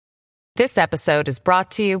This episode is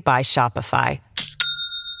brought to you by Shopify.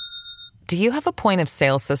 Do you have a point of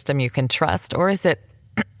sale system you can trust, or is it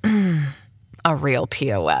a real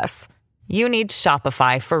POS? You need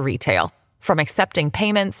Shopify for retail. From accepting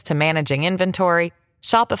payments to managing inventory,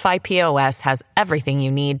 Shopify POS has everything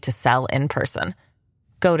you need to sell in person.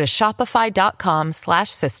 Go to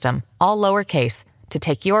shopify.com/system, all lowercase, to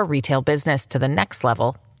take your retail business to the next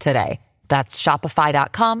level today. That's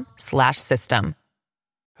shopify.com/system.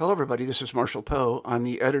 Hello, everybody. This is Marshall Poe. I'm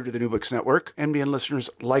the editor of the New Books Network. NBN listeners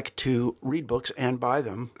like to read books and buy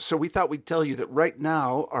them. So we thought we'd tell you that right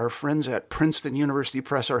now, our friends at Princeton University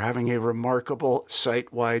Press are having a remarkable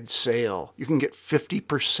site-wide sale. You can get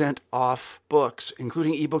 50% off books,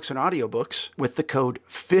 including ebooks and audiobooks, with the code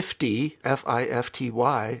 50,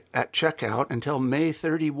 F-I-F-T-Y, at checkout until May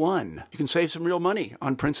 31. You can save some real money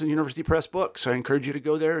on Princeton University Press books. I encourage you to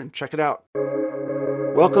go there and check it out.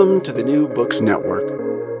 Welcome to the New Books Network.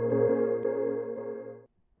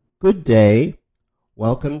 Good day.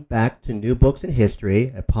 Welcome back to New Books in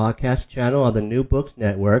History, a podcast channel on the New Books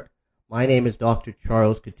Network. My name is Dr.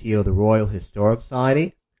 Charles Coutinho of the Royal Historical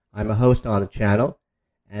Society. I'm a host on the channel,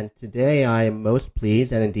 and today I am most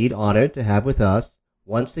pleased and indeed honored to have with us,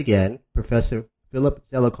 once again, Professor Philip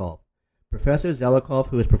Zelikow. Professor Zelikow,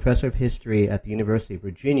 who is Professor of History at the University of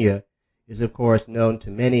Virginia, is of course known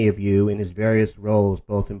to many of you in his various roles,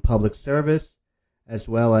 both in public service as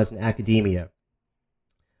well as in academia.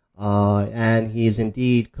 And he has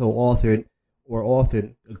indeed co-authored or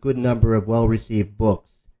authored a good number of well-received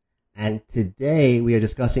books. And today we are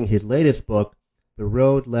discussing his latest book, The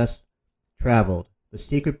Road Less Traveled, The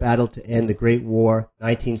Secret Battle to End the Great War,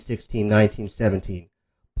 1916-1917,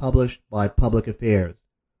 published by Public Affairs.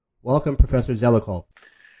 Welcome, Professor Zelikow.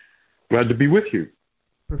 Glad to be with you.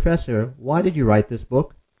 Professor, why did you write this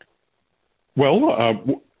book?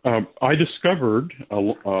 Well, I discovered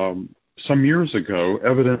some years ago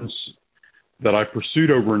evidence that I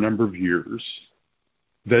pursued over a number of years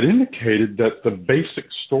that indicated that the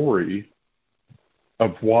basic story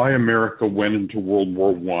of why America went into World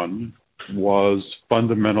War I was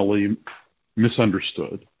fundamentally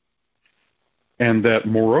misunderstood, and that,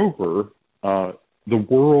 moreover, the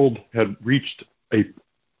world had reached a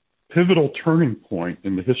pivotal turning point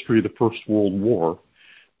in the history of the First World War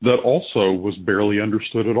that also was barely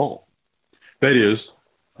understood at all. That is,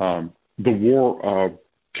 the war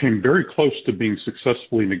came very close to being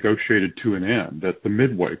successfully negotiated to an end at the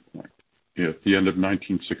midway point, at the end of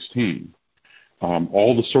 1916.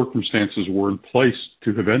 All the circumstances were in place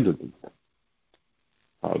to have ended the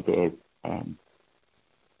war.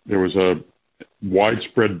 There was a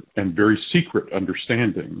widespread and very secret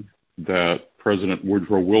understanding that President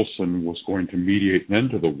Woodrow Wilson was going to mediate an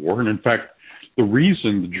end to the war. And in fact, the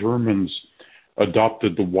reason the Germans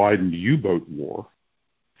adopted the widened U-boat war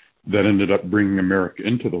that ended up bringing America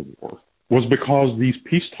into the war was because these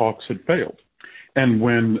peace talks had failed. And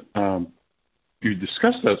when you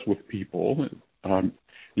discuss that with people,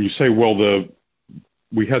 you say, well,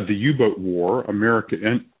 we had the U-boat war,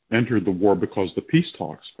 America entered the war because the peace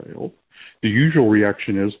talks failed. The usual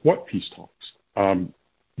reaction is, what peace talks?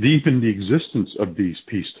 Even the existence of these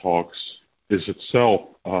peace talks is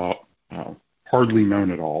itself hardly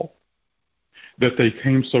known at all. That they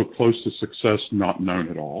came so close to success, not known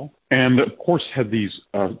at all. And of course, had these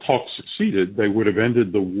talks succeeded, they would have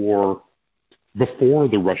ended the war before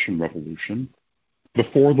the Russian Revolution,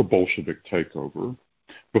 before the Bolshevik takeover,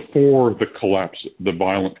 before the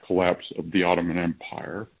violent collapse of the Ottoman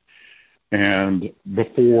Empire, and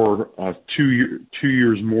before 2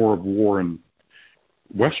 years more of war in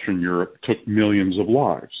Western Europe took millions of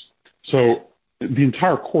lives. So the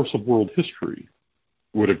entire course of world history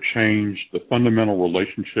would have changed. The fundamental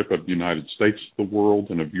relationship of the United States to the world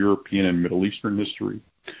and of European and Middle Eastern history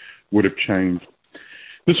would have changed.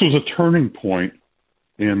 This was a turning point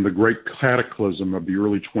in the great cataclysm of the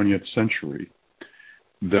early 20th century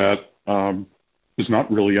that is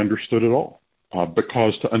not really understood at all,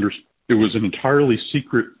 because it was an entirely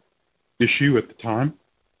secret issue at the time,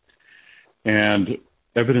 and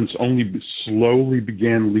evidence only slowly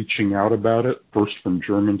began leaching out about it, first from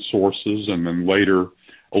German sources and then later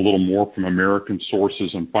a little more from American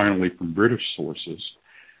sources and finally from British sources.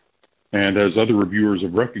 And as other reviewers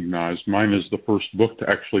have recognized, mine is the first book to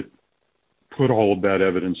actually put all of that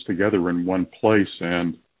evidence together in one place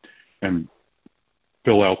and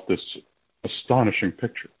fill out this astonishing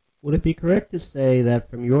picture. Would it be correct to say that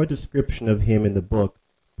from your description of him in the book,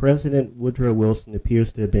 President Woodrow Wilson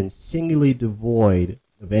appears to have been singularly devoid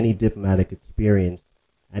of any diplomatic experience,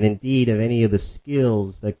 and indeed of any of the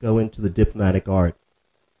skills that go into the diplomatic art?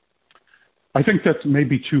 I think that's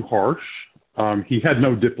maybe too harsh. he had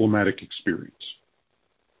no diplomatic experience.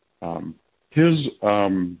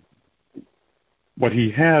 What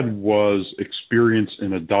he had was experience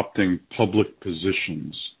in adopting public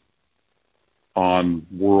positions on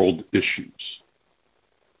world issues.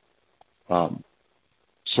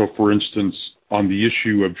 So, for instance, on the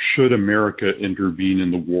issue of should America intervene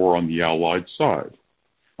in the war on the Allied side,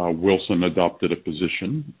 Wilson adopted a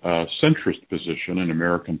position, a centrist position in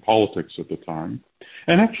American politics at the time,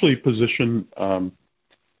 and actually a position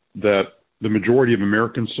that the majority of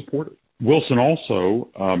Americans supported. Wilson also,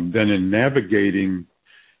 then in navigating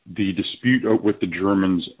the dispute with the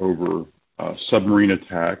Germans over submarine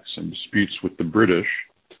attacks and disputes with the British,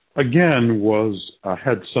 again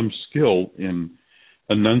had some skill in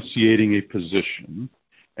enunciating a position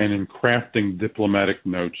and in crafting diplomatic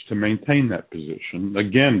notes to maintain that position.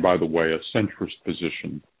 Again, by the way, a centrist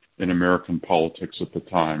position in American politics at the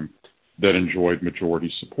time that enjoyed majority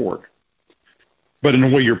support. But in a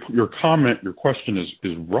way, your question is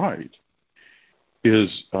right.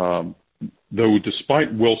 Though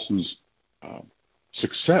despite Wilson's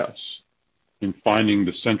success in finding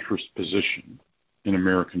the centrist position in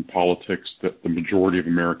American politics that the majority of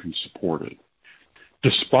Americans supported,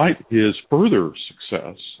 despite his further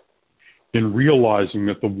success in realizing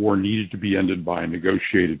that the war needed to be ended by a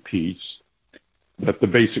negotiated peace, that the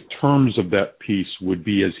basic terms of that peace would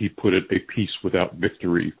be, as he put it, a peace without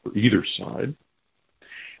victory for either side,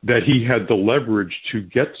 that he had the leverage to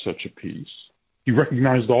get such a peace. He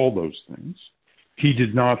recognized all those things. He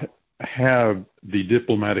did not have the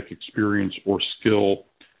diplomatic experience or skill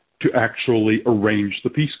to actually arrange the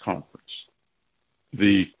peace conference.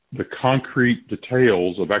 The concrete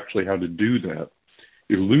details of actually how to do that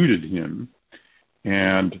eluded him,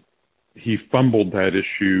 and he fumbled that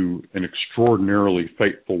issue in extraordinarily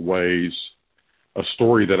fateful ways, a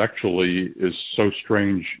story that actually is so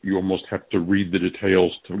strange you almost have to read the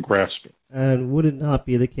details to grasp it. And would it not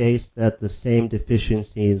be the case that the same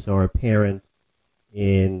deficiencies are apparent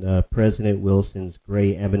in President Wilson's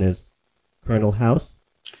gray eminence, Colonel House?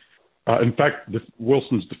 In fact,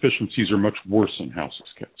 Wilson's deficiencies are much worse in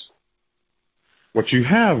House's case. What you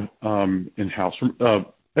have in House,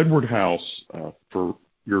 Edward House, for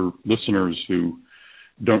your listeners who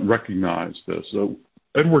don't recognize this,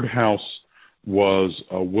 Edward House was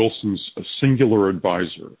Wilson's singular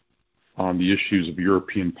advisor on the issues of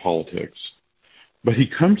European politics. But he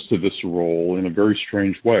comes to this role in a very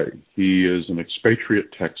strange way. He is an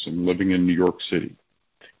expatriate Texan living in New York City.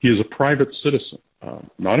 He is a private citizen,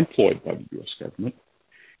 not employed by the U.S. government.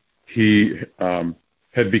 He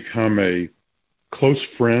had become a close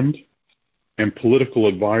friend and political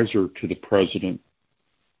advisor to the president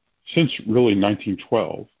since really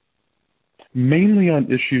 1912, mainly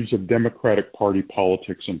on issues of Democratic Party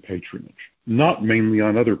politics and patronage, not mainly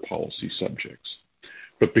on other policy subjects.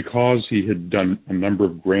 But because he had done a number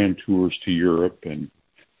of grand tours to Europe and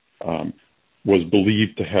was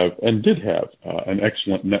believed to have, and did have, an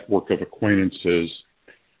excellent network of acquaintances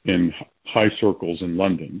in high circles in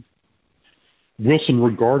London, Wilson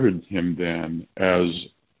regarded him then as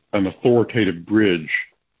an authoritative bridge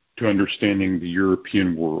to understanding the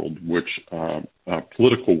European world,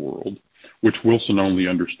 political world, which Wilson only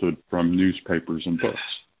understood from newspapers and books.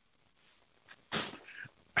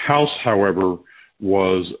 House, however,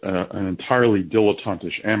 was an entirely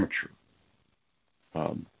dilettantish amateur,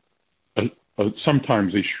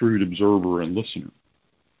 sometimes a shrewd observer and listener,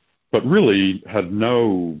 but really had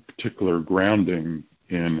no particular grounding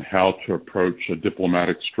in how to approach a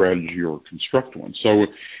diplomatic strategy or construct one. So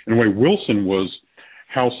in a way, Wilson was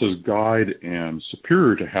House's guide and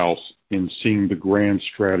superior to House in seeing the grand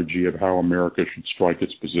strategy of how America should strike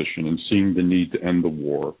its position, and seeing the need to end the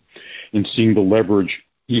war, and seeing the leverage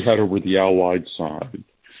he had over the Allied side,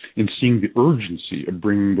 and seeing the urgency of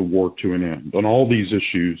bringing the war to an end. On all these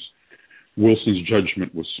issues, Wilson's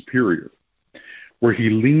judgment was superior. Where he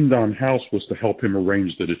leaned on House was to help him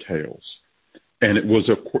arrange the details. And it was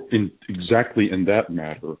exactly in that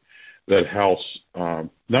matter that House not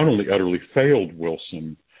only utterly failed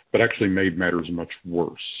Wilson, but actually made matters much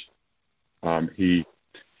worse. He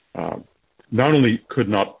not only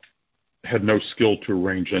had no skill to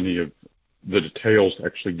arrange any of the details to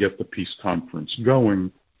actually get the peace conference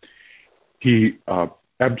going, he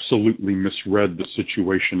absolutely misread the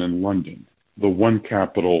situation in London, the one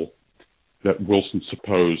capital that Wilson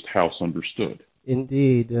supposed House understood.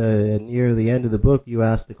 Indeed, near the end of the book, you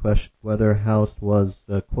asked the question whether House was,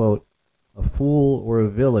 quote, a fool or a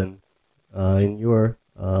villain. In your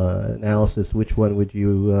analysis, which one would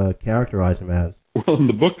you characterize him as? Well, in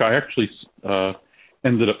the book, I actually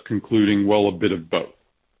ended up concluding, well, a bit of both.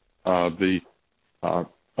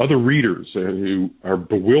 A other readers who are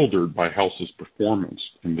bewildered by House's performance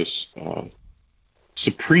in this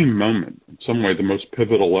supreme moment, in some way the most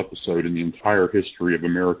pivotal episode in the entire history of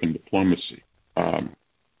American diplomacy.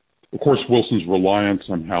 Of course, Wilson's reliance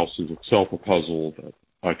on House is itself a puzzle that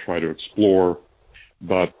I try to explore,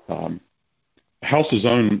 but House's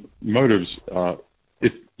own motives,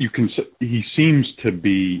 he seems to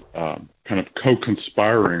be kind of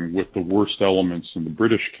co-conspiring with the worst elements in the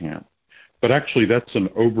British camp, but actually that's an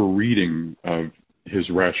overreading of his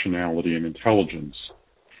rationality and intelligence.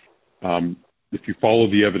 If you follow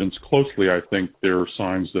the evidence closely, I think there are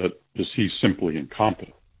signs that he's simply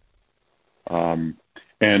incompetent.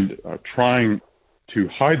 And trying to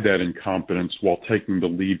hide that incompetence while taking the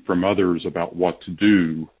lead from others about what to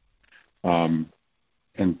do, but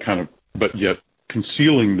yet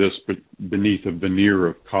concealing this beneath a veneer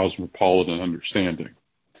of cosmopolitan understanding.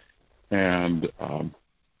 And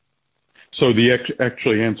so the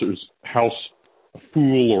actually answers House a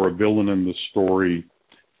fool or a villain in the story.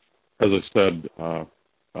 As I said,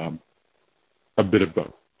 a bit of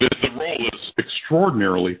both. The role is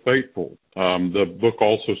extraordinarily faithful. The book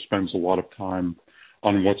also spends a lot of time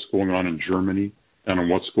on what's going on in Germany and on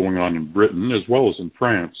what's going on in Britain, as well as in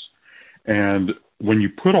France. And when you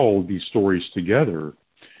put all of these stories together,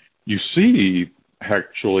 you see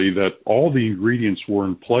actually that all the ingredients were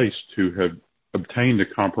in place to have obtained a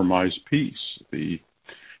compromised peace. The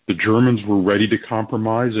Germans were ready to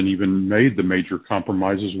compromise and even made the major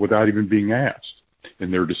compromises without even being asked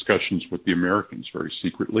in their discussions with the Americans very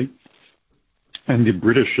secretly. And the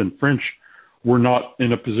British and French were not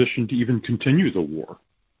in a position to even continue the war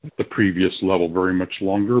at the previous level very much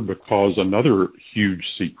longer because another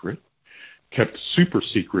huge secret, kept super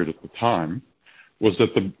secret at the time, was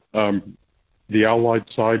that the Allied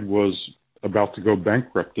side was about to go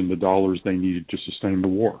bankrupt in the dollars they needed to sustain the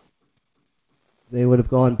war. They would have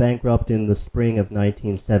gone bankrupt in the spring of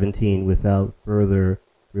 1917 without further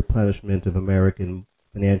replenishment of American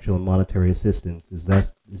financial and monetary assistance. Is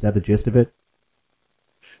that the gist of it?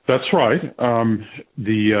 That's right. And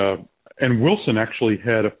Wilson actually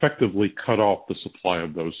had effectively cut off the supply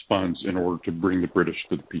of those funds in order to bring the British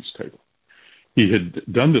to the peace table. He had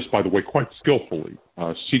done this, by the way, quite skillfully,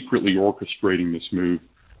 secretly orchestrating this move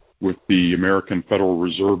with the American Federal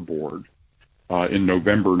Reserve Board in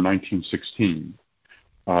November 1916.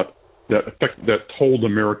 That told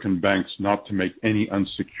American banks not to make any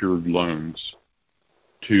unsecured loans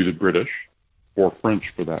to the British, or French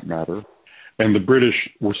for that matter, and the British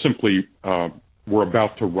were simply were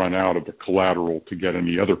about to run out of the collateral to get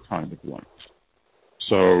any other kind of loans.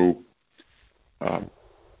 So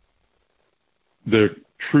the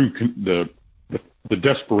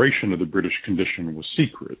desperation of the British condition was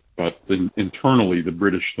secret, but internally the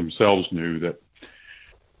British themselves knew that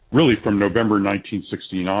really from November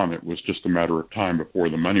 1916 on, it was just a matter of time before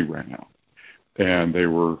the money ran out. And they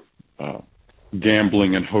were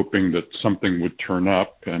gambling and hoping that something would turn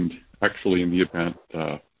up, and actually in the event,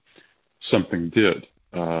 something did.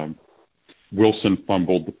 Wilson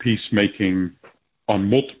fumbled the peacemaking on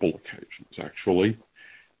multiple occasions, actually,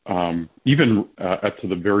 even to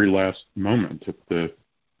the very last moment at the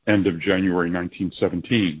end of January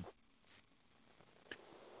 1917.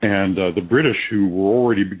 And the British, who were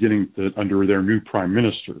already beginning to, under their new prime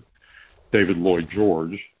minister, David Lloyd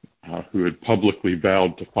George, who had publicly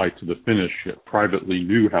vowed to fight to the finish, yet privately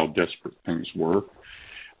knew how desperate things were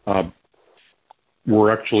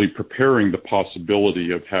actually preparing the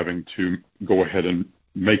possibility of having to go ahead and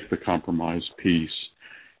make the compromised peace.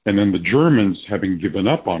 And then the Germans, having given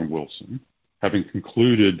up on Wilson, having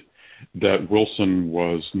concluded that Wilson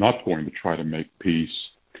was not going to try to make peace,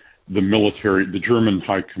 the German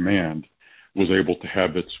high command was able to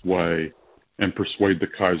have its way and persuade the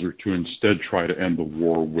Kaiser to instead try to end the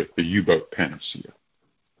war with the U-boat panacea.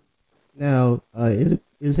 Now,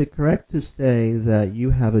 is it correct to say that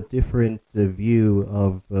you have a different view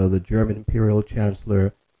of the German Imperial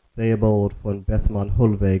Chancellor Theobald von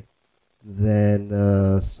Bethmann-Hollweg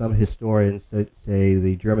than some historians, say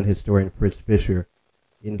the German historian Fritz Fischer,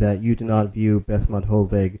 in that you do not view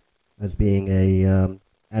Bethmann-Hollweg as being a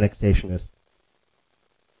annexationist?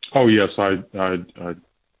 Oh yes, I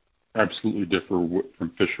absolutely differ from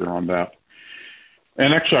Fischer on that.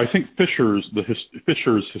 And actually, I think Fischer's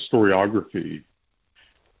historiography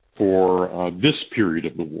for this period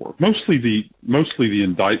of the war, mostly the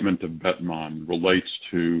indictment of Bethmann, relates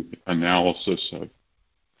to analysis of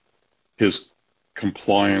his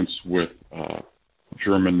compliance with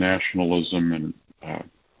German nationalism and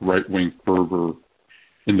right-wing fervor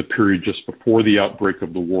in the period just before the outbreak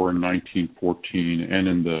of the war in 1914 and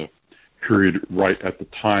in the period right at the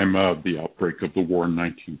time of the outbreak of the war in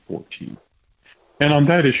 1914. And on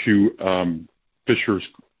that issue, Fisher's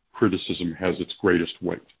criticism has its greatest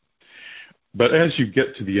weight. But as you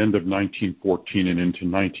get to the end of 1914 and into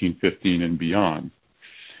 1915 and beyond,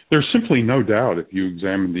 there's simply no doubt, if you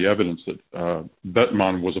examine the evidence, that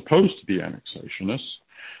Bethmann was opposed to the annexationists.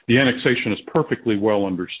 The annexationists perfectly well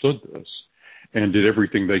understood this and did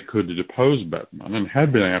everything they could to depose Bethmann, and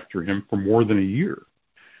had been after him for more than a year.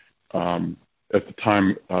 At the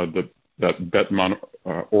time that Bethmann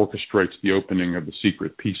orchestrates the opening of the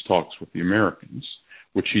secret peace talks with the Americans,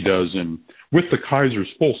 which he does with the Kaiser's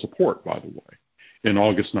full support, by the way, in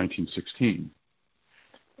August 1916.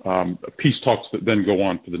 Peace talks that then go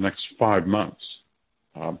on for the next 5 months,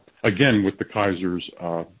 again with the Kaiser's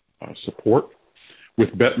support,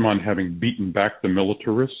 with Bethmann having beaten back the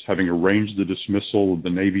militarists, having arranged the dismissal of the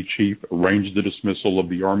Navy chief, arranged the dismissal of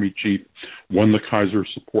the Army chief, won the Kaiser's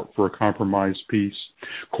support for a compromise peace,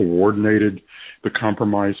 coordinated the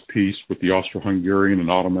compromise peace with the Austro-Hungarian and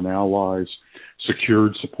Ottoman allies,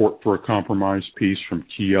 secured support for a compromise peace from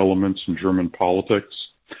key elements in German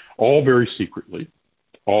politics, all very secretly,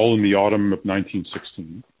 all in the autumn of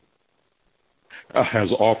 1916,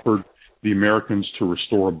 has offered the Americans to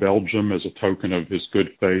restore Belgium as a token of his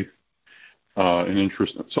good faith and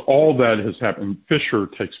interest. So all that has happened. Fisher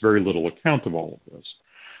takes very little account of all of this.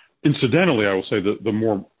 Incidentally, I will say that the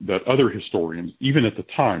more that other historians, even at the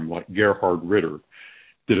time, like Gerhard Ritter,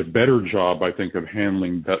 did a better job, I think, of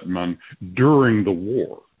handling Bethmann during the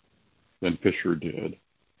war than Fisher did.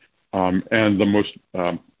 And the most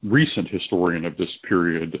recent historian of this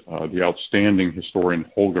period, the outstanding historian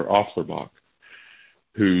Holger Afflerbach,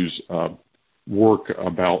 whose work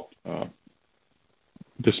about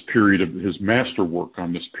this period of his master work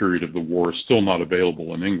on this period of the war is still not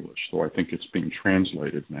available in English, so I think it's being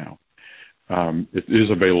translated now. It is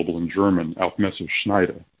available in German, Auf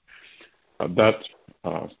Messerschneide. I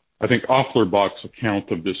think Afflerbach's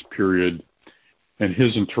account of this period and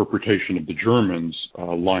his interpretation of the Germans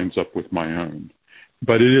lines up with my own.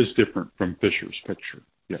 But it is different from Fisher's picture,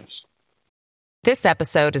 yes. This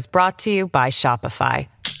episode is brought to you by Shopify.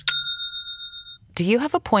 Do you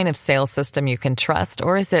have a point of sale system you can trust,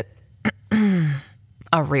 or is it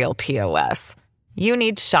a real POS? You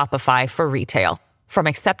need Shopify for retail. From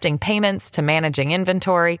accepting payments to managing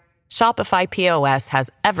inventory, Shopify POS has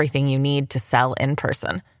everything you need to sell in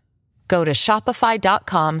person. Go to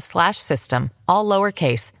shopify.com/system, all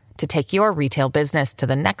lowercase, to take your retail business to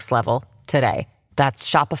the next level today. That's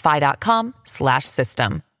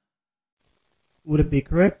shopify.com/system. Would it be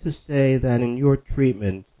correct to say that in your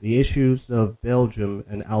treatment, the issues of Belgium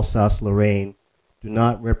and Alsace-Lorraine do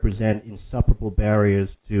not represent insuperable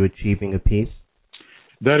barriers to achieving a peace?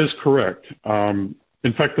 That is correct. In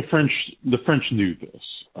fact, the French knew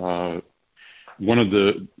this. One of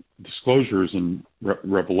the disclosures and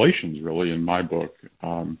revelations, really, in my book,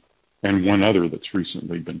 and one other that's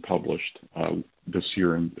recently been published this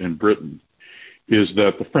year in Britain, is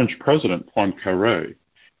that the French president, Poincaré,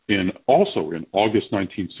 also in August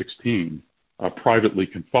 1916, privately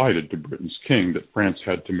confided to Britain's king that France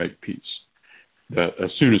had to make peace, that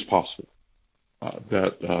as soon as possible,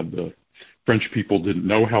 that the French people didn't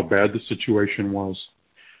know how bad the situation was.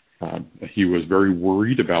 He was very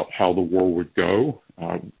worried about how the war would go,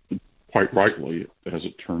 quite rightly, as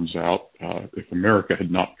it turns out. If America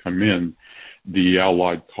had not come in, the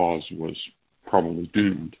Allied cause was probably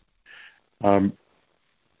doomed.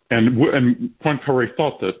 And Poincaré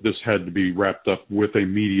thought that this had to be wrapped up with a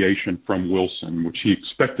mediation from Wilson, which he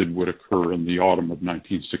expected would occur in the autumn of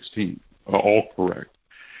 1916. All correct.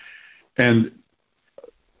 And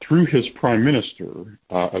through his prime minister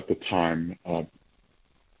at the time,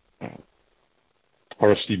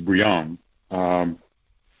 Aristide Briand,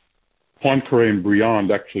 Poincaré and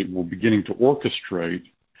Briand actually were beginning to orchestrate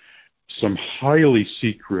some highly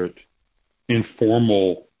secret,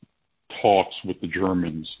 informal talks with the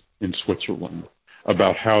Germans in Switzerland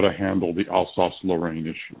about how to handle the Alsace-Lorraine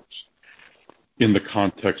issues in the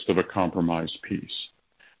context of a compromise peace.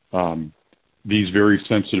 These very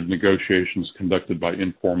sensitive negotiations conducted by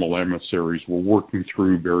informal emissaries were working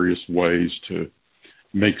through various ways to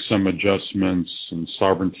make some adjustments and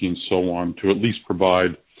sovereignty and so on to at least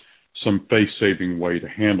provide some face-saving way to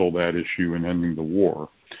handle that issue in ending the war.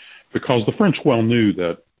 Because the French well knew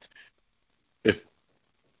that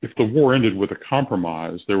if the war ended with a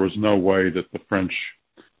compromise, there was no way that the French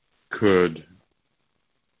could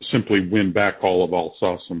simply win back all of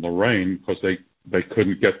Alsace and Lorraine because they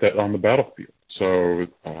couldn't get that on the battlefield. So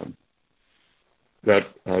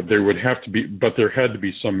there would have to be, but there had to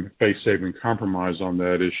be some face-saving compromise on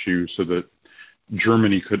that issue so that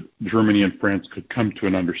Germany and France could come to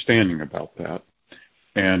an understanding about that.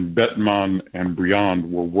 And Bettmann and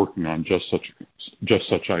Briand were working on just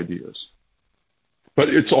such ideas. But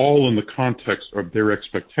it's all in the context of their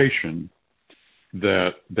expectation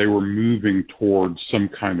that they were moving towards some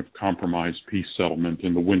kind of compromise peace settlement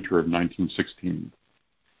in the winter of 1916.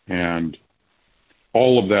 And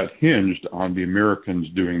all of that hinged on the Americans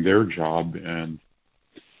doing their job and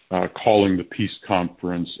calling the peace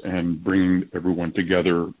conference and bringing everyone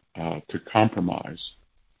together to compromise,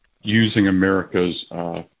 using America's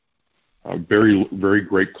very, very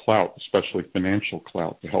great clout, especially financial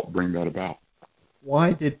clout, to help bring that about.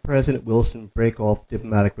 Why did President Wilson break off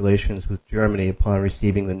diplomatic relations with Germany upon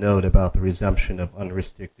receiving the note about the resumption of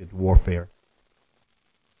unrestricted warfare?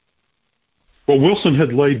 Well, Wilson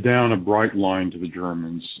had laid down a bright line to the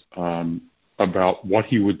Germans about what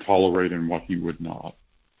he would tolerate and what he would not,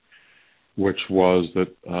 which was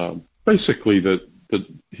that basically that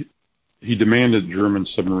he demanded German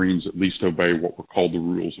submarines at least obey what were called the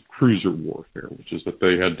rules of cruiser warfare, which is that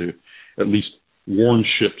they had to at least warn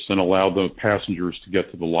ships and allow the passengers to get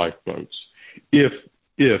to the lifeboats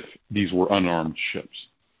if these were unarmed ships.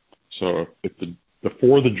 So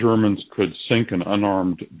before the Germans could sink an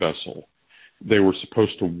unarmed vessel, they were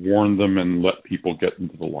supposed to warn them and let people get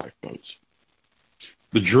into the lifeboats.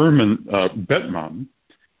 The German, Bettmann,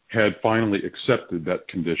 had finally accepted that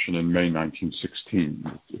condition in May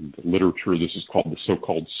 1916. In the literature, this is called the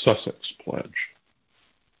so-called Sussex Pledge.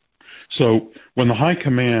 So when the High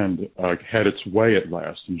Command had its way at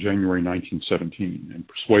last in January 1917 and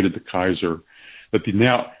persuaded the Kaiser that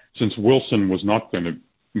since Wilson was not going to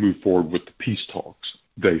move forward with the peace talks,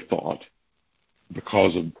 they thought,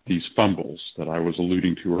 because of these fumbles that I was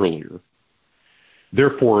alluding to earlier,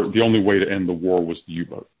 therefore the only way to end the war was the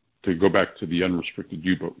U-boat, to go back to the unrestricted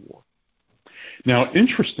U-boat war. Now,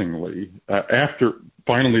 interestingly, after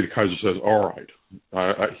finally the Kaiser says, all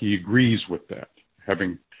right, he agrees with that,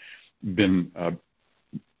 having been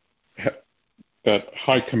that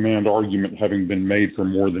high command argument having been made for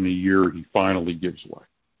more than a year, he finally gives way.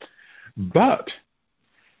 But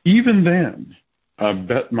even then,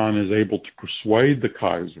 Bettmann is able to persuade the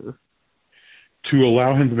Kaiser to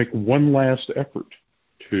allow him to make one last effort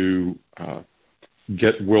to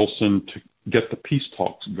get Wilson to get the peace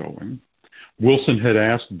talks going. Wilson had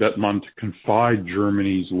asked Bettmann to confide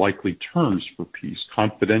Germany's likely terms for peace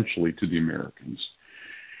confidentially to the Americans.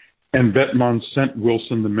 And Bettmann sent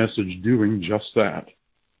Wilson the message doing just that,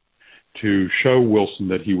 to show Wilson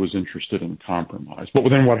that he was interested in compromise. But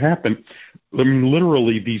then what happened, I mean,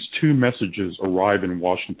 literally these two messages arrive in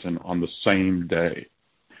Washington on the same day.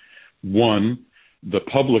 One, the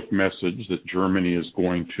public message that Germany is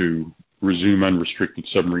going to resume unrestricted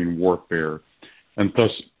submarine warfare, and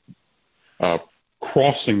thus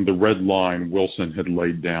crossing the red line Wilson had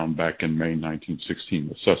laid down back in May 1916,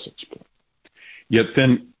 the Sussex Pledge. Yet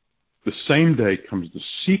then, the same day comes the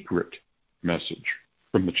secret message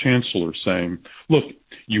from the Chancellor saying, look,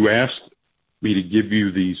 you asked me to give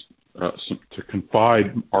you these, to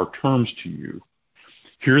confide our terms to you.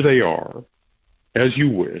 Here they are, as you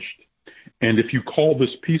wished, and if you call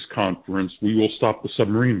this peace conference, we will stop the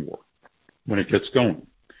submarine war when it gets going.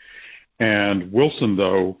 And Wilson,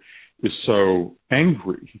 though, is so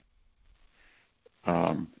angry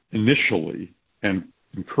initially, and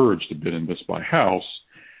encouraged a bit in this by House,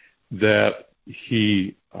 that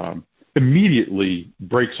he immediately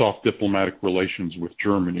breaks off diplomatic relations with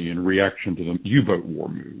Germany in reaction to the U-boat war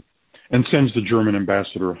move and sends the German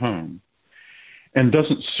ambassador home, and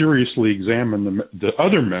doesn't seriously examine the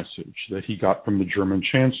other message that he got from the German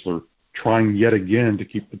Chancellor, trying yet again to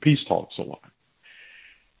keep the peace talks alive.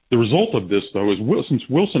 The result of this, though, is since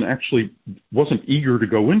Wilson actually wasn't eager to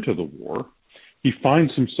go into the war, he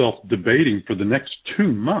finds himself debating for the next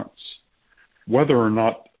 2 months whether or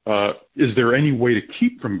not is there any way to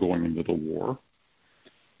keep from going into the war.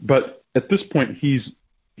 But at this point, he's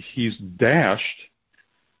dashed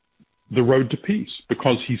the road to peace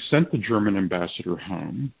because he sent the German ambassador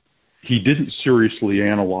home. He didn't seriously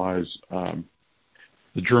analyze the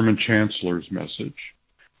German Chancellor's message.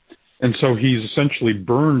 And so he's essentially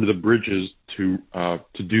burned the bridges to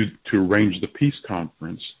arrange the peace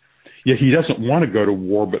conference. Yet he doesn't want to go to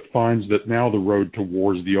war, but finds that now the road to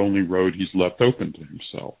war is the only road he's left open to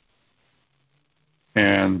himself.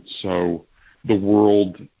 And so the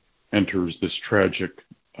world enters this tragic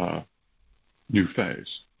new phase.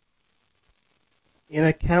 In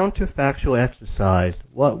a counterfactual exercise,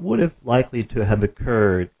 what would have likely to have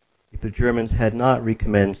occurred if the Germans had not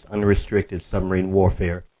recommenced unrestricted submarine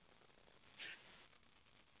warfare?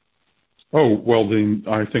 Oh, well,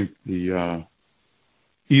 I think the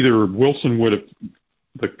either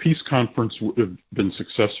the peace conference would have been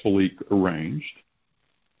successfully arranged,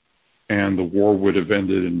 and the war would have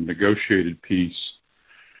ended in negotiated peace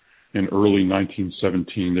in early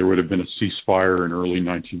 1917. There would have been a ceasefire in early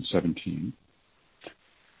 1917.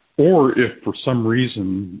 Or if for some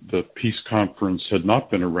reason the peace conference had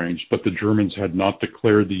not been arranged, but the Germans had not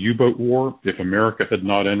declared the U-boat war, if America had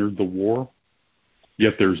not entered the war,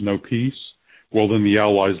 yet there's no peace, well, then the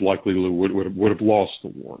Allies likely would have lost the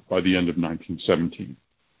war by the end of 1917.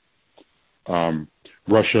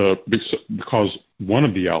 Russia, because one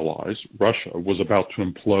of the Allies, Russia, was about to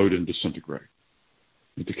implode and disintegrate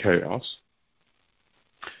into chaos.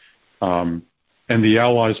 And the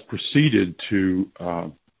Allies proceeded to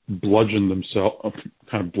bludgeon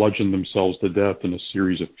themselves to death in a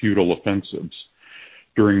series of futile offensives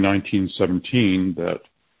during 1917 that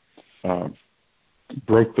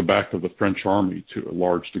broke the back of the French army to a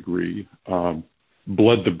large degree,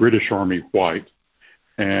 bled the British army white,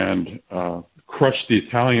 and crushed the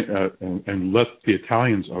Italian and let the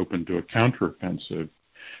Italians open to a counteroffensive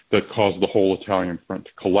that caused the whole Italian front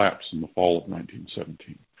to collapse in the fall of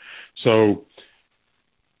 1917. So,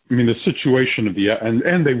 I mean, the situation of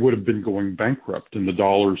and they would have been going bankrupt in the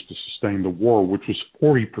dollars to sustain the war, which was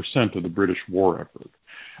 40% of the British war effort,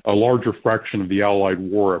 a larger fraction of the Allied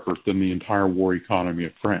war effort than the entire war economy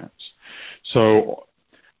of France. So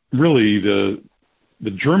really, the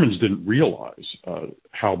Germans didn't realize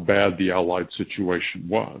how bad the Allied situation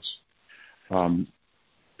was.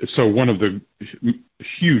 So one of the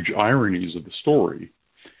huge ironies of the story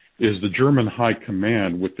is the German high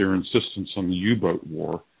command, with their insistence on the U-boat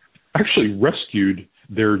war, actually rescued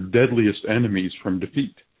their deadliest enemies from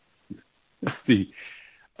defeat.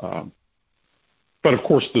 But of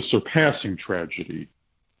course, the surpassing tragedy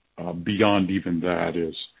beyond even that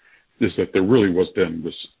is that there really was then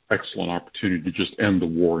this excellent opportunity to just end the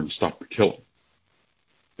war and stop the killing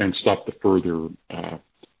and stop the further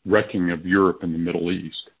wrecking of Europe and the Middle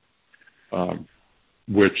East,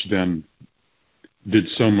 which then did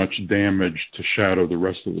so much damage to shadow the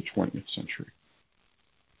rest of the 20th century.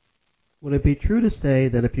 Would it be true to say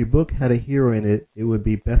that if your book had a hero in it, it would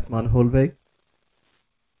be Bethmann Hollweg?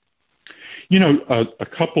 You know, a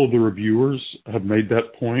couple of the reviewers have made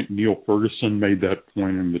that point. Neil Ferguson made that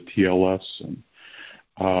point in the TLS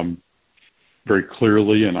and very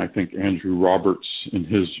clearly, and I think Andrew Roberts, in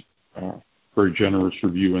his very generous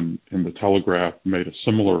review in the Telegraph, made a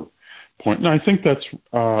similar point. And I think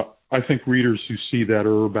I think readers who see that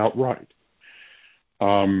are about right.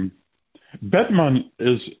 Bethmann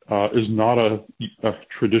is not a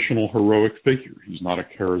traditional heroic figure. He's not a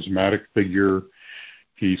charismatic figure.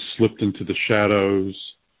 He slipped into the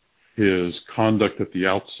shadows. His conduct at the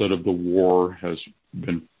outset of the war has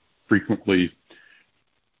been frequently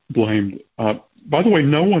blamed. By the way,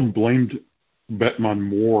 no one blamed Bethmann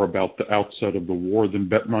more about the outset of the war than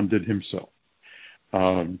Bethmann did himself.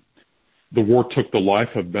 The war took the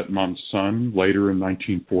life of Bethmann's son later in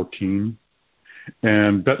 1914,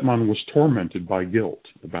 and Bethmann was tormented by guilt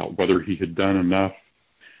about whether he had done enough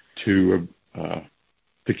to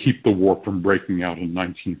keep the war from breaking out in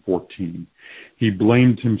 1914. He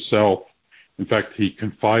blamed himself. In fact, he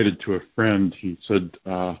confided to a friend, he said,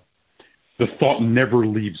 "The thought never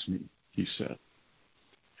leaves me," he said.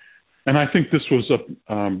 And I think this was a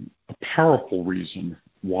powerful reason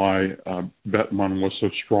why Bethmann was so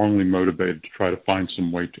strongly motivated to try to find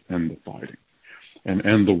some way to end the fighting and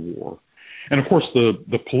end the war. And of course,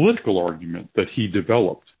 the political argument that he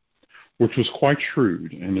developed, which was quite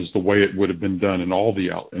shrewd and is the way it would have been done in all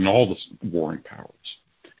the warring powers,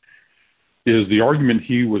 is the argument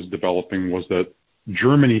he was developing was that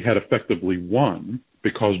Germany had effectively won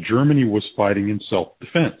because Germany was fighting in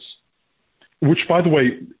self-defense, which, by the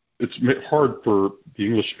way, it's hard for the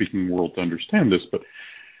English-speaking world to understand this, but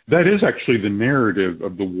that is actually the narrative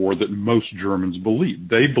of the war that most Germans believed.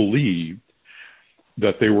 They believed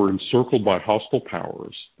that they were encircled by hostile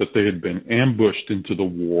powers, that they had been ambushed into the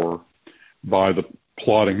war by the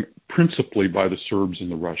plotting principally by the Serbs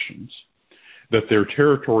and the Russians, that their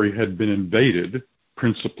territory had been invaded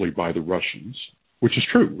principally by the Russians, which is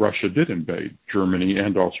true. Russia did invade Germany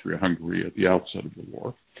and Austria-Hungary at the outset of the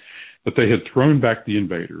war, that they had thrown back the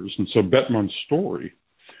invaders. And so Bethmann's story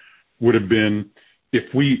would have been,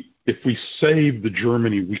 if we save the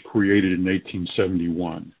Germany we created in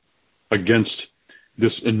 1871 against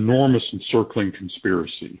this enormous encircling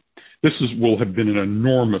conspiracy, will have been an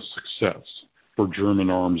enormous success for German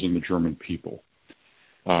arms and the German people.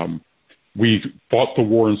 We fought the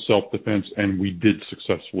war in self-defense, and we did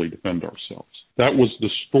successfully defend ourselves. That was the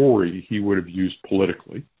story he would have used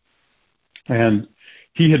politically. And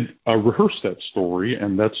he had rehearsed that story,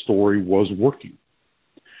 and that story was working.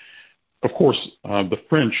 Of course, the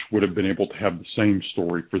French would have been able to have the same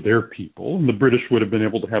story for their people, and the British would have been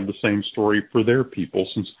able to have the same story for their people,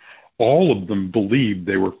 since all of them believed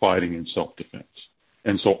they were fighting in self-defense.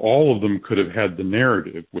 And so all of them could have had the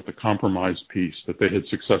narrative with a compromised peace that they had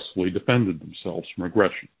successfully defended themselves from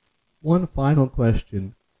aggression. One final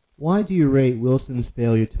question. Why do you rate Wilson's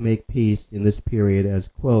failure to make peace in this period as,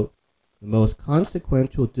 quote, the most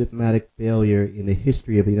consequential diplomatic failure in the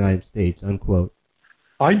history of the United States, unquote?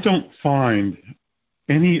 I don't find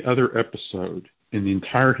any other episode in the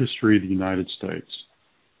entire history of the United States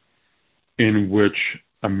in which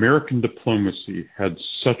American diplomacy had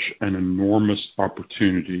such an enormous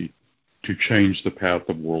opportunity to change the path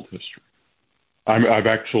of world history. I've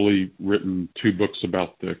actually written 2 books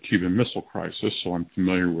about the Cuban Missile Crisis, so I'm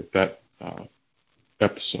familiar with that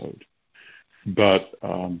episode. But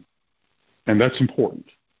and that's important.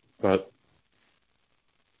 But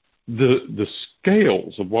the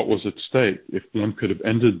scales of what was at stake, if one could have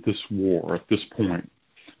ended this war at this point,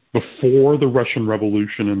 before the Russian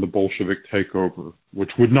Revolution and the Bolshevik takeover,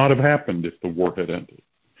 which would not have happened if the war had ended.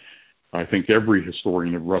 I think every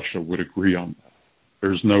historian of Russia would agree on that.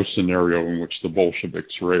 There's no scenario in which the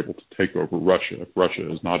Bolsheviks are able to take over Russia if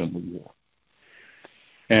Russia is not in the war.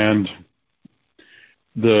 And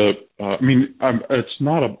it's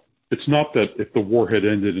not that if the war had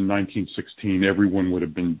ended in 1916, everyone would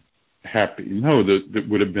have been happy. No, that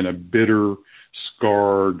would have been a bitter,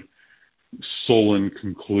 scarred, sullen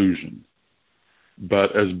conclusion.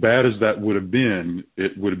 But as bad as that would have been,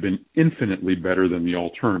 it would have been infinitely better than the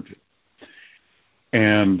alternative.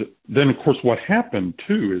 And then, of course, what happened,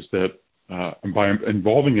 too, is that by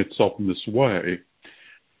involving itself in this way,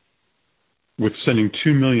 with sending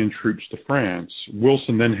 2 million troops to France,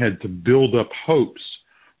 Wilson then had to build up hopes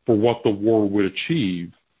for what the war would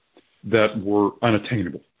achieve that were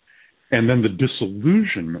unattainable. And then the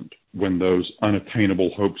disillusionment when those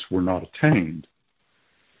unattainable hopes were not attained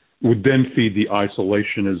would then feed the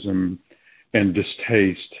isolationism and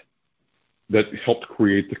distaste that helped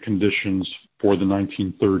create the conditions for the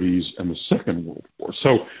 1930s and the Second World War.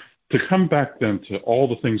 So to come back then to all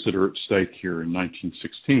the things that are at stake here in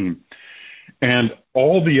 1916, and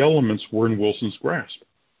all the elements were in Wilson's grasp.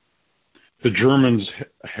 The Germans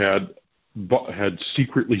had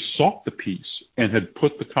secretly sought the peace and had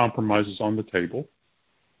put the compromises on the table.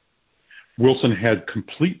 Wilson had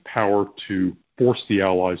complete power to force the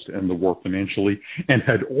Allies to end the war financially and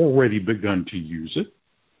had already begun to use it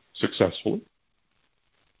successfully.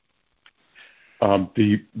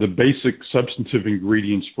 The basic substantive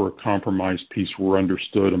ingredients for a compromised peace were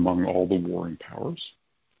understood among all the warring powers.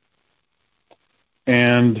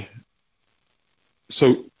 And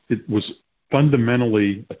so it was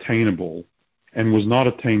fundamentally attainable and was not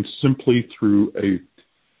attained simply through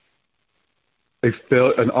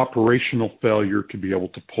an operational failure to be able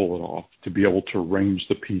to pull it off, to be able to arrange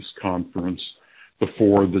the peace conference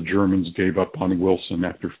before the Germans gave up on Wilson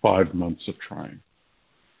after 5 months of trying.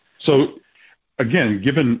 So again,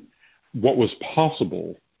 given what was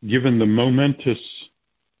possible, given the momentous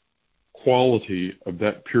quality of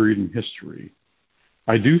that period in history,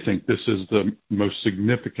 I do think this is the most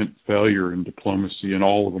significant failure in diplomacy in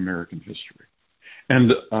all of American history.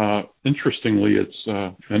 And interestingly, it's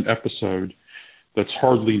an episode that's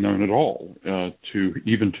hardly known at all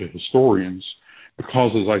even to historians,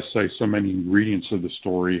 because, as I say, so many ingredients of the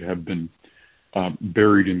story have been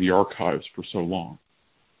buried in the archives for so long.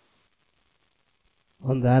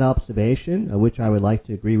 On that observation, which I would like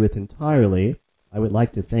to agree with entirely, I would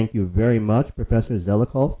like to thank you very much, Professor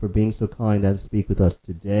Zelikow, for being so kind as to speak with us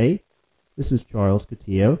today. This is Charles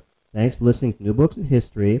Coutinho. Thanks for listening to New Books in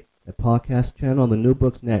History, a podcast channel on the New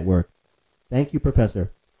Books Network. Thank you,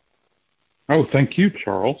 Professor. Oh, thank you,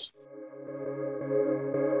 Charles.